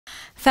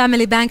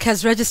Family Bank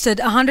has registered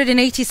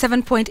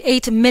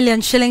 187.8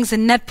 million shillings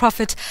in net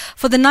profit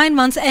for the 9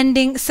 months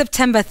ending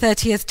September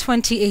 30th,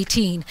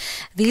 2018.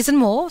 These and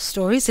more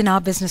stories in our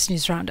Business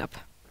News Roundup.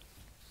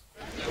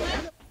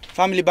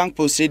 Family Bank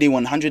posted a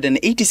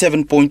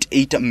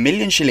 187.8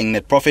 million shilling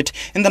net profit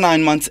in the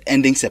 9 months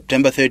ending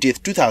September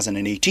 30th,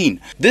 2018.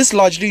 This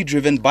largely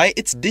driven by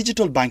its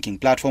digital banking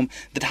platform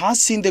that has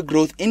seen the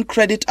growth in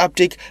credit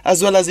uptake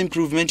as well as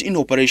improvement in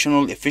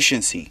operational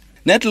efficiency.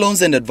 Net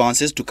loans and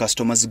advances to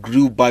customers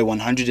grew by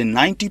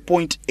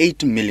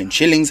 190.8 million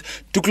shillings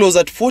to close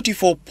at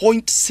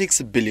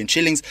 44.6 billion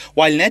shillings,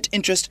 while net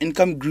interest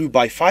income grew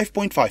by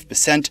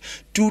 5.5%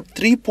 to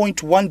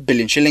 3.1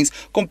 billion shillings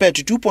compared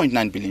to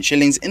 2.9 billion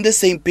shillings in the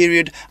same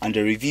period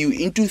under review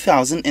in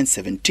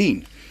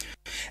 2017.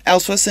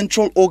 Elsewhere,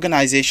 Central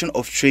Organization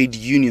of Trade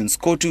Unions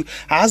 (COTU)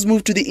 has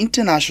moved to the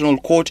International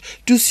Court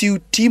to sue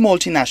T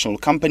multinational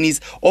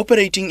companies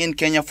operating in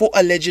Kenya for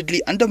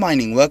allegedly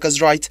undermining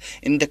workers' rights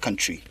in the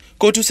country.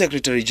 COTU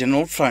Secretary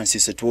General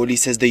Francis Atwoli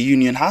says the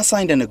union has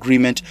signed an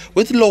agreement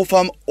with law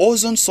firm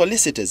Ozone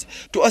Solicitors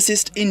to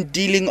assist in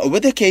dealing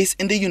with the case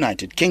in the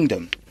United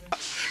Kingdom.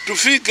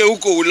 Tufike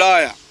huko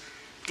Ulaya,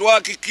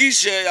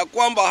 tuhakikishe ya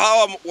kwamba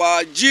hawa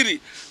waajiri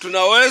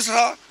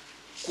tunaweza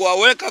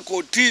kuwaweka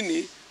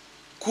kotini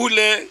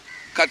kule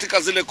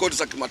katika zile koti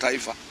za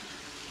kimataifa,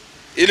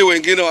 ili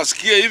wengine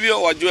wasikie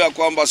hivyo, wajue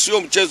kwamba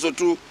sio mchezo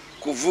tu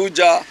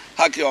kuvuja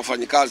haki ya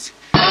wafanyikazi.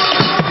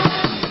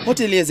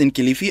 Hoteliers in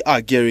Kilifi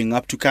are gearing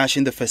up to cash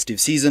in the festive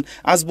season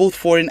as both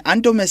foreign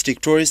and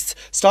domestic tourists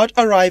start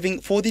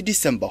arriving for the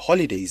December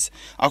holidays.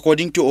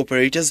 According to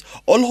operators,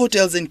 all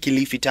hotels in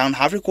Kilifi town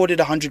have recorded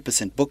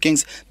 100%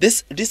 bookings,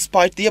 this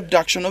despite the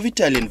abduction of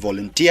Italian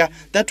volunteer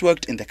that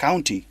worked in the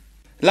county.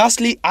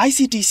 Lastly,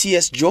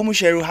 ICTCS Joe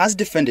Musheru has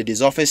defended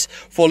his office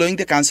following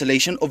the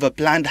cancellation of a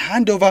planned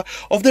handover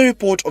of the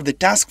report of the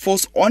Task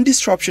Force on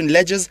Disruption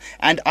Ledgers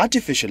and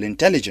Artificial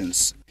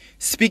Intelligence.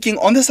 Speaking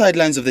on the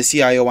sidelines of the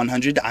CIO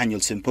 100 Annual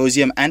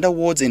Symposium and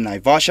Awards in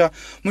Naivasha,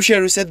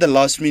 Musheru said the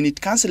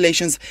last-minute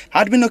cancellations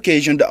had been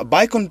occasioned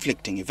by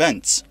conflicting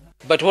events.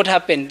 But what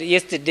happened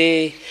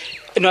yesterday,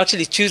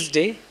 actually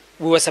Tuesday,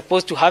 we were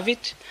supposed to have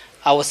it.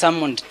 I was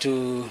summoned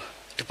to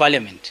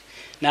Parliament.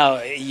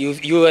 Now,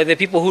 you are the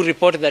people who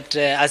report that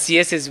as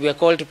CSs we are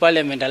called to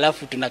Parliament,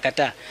 alafu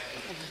tunakata.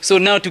 So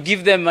now to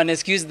give them an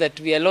excuse that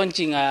we are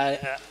launching a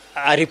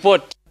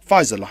report.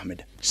 Faisal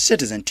Ahmed,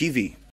 Citizen TV.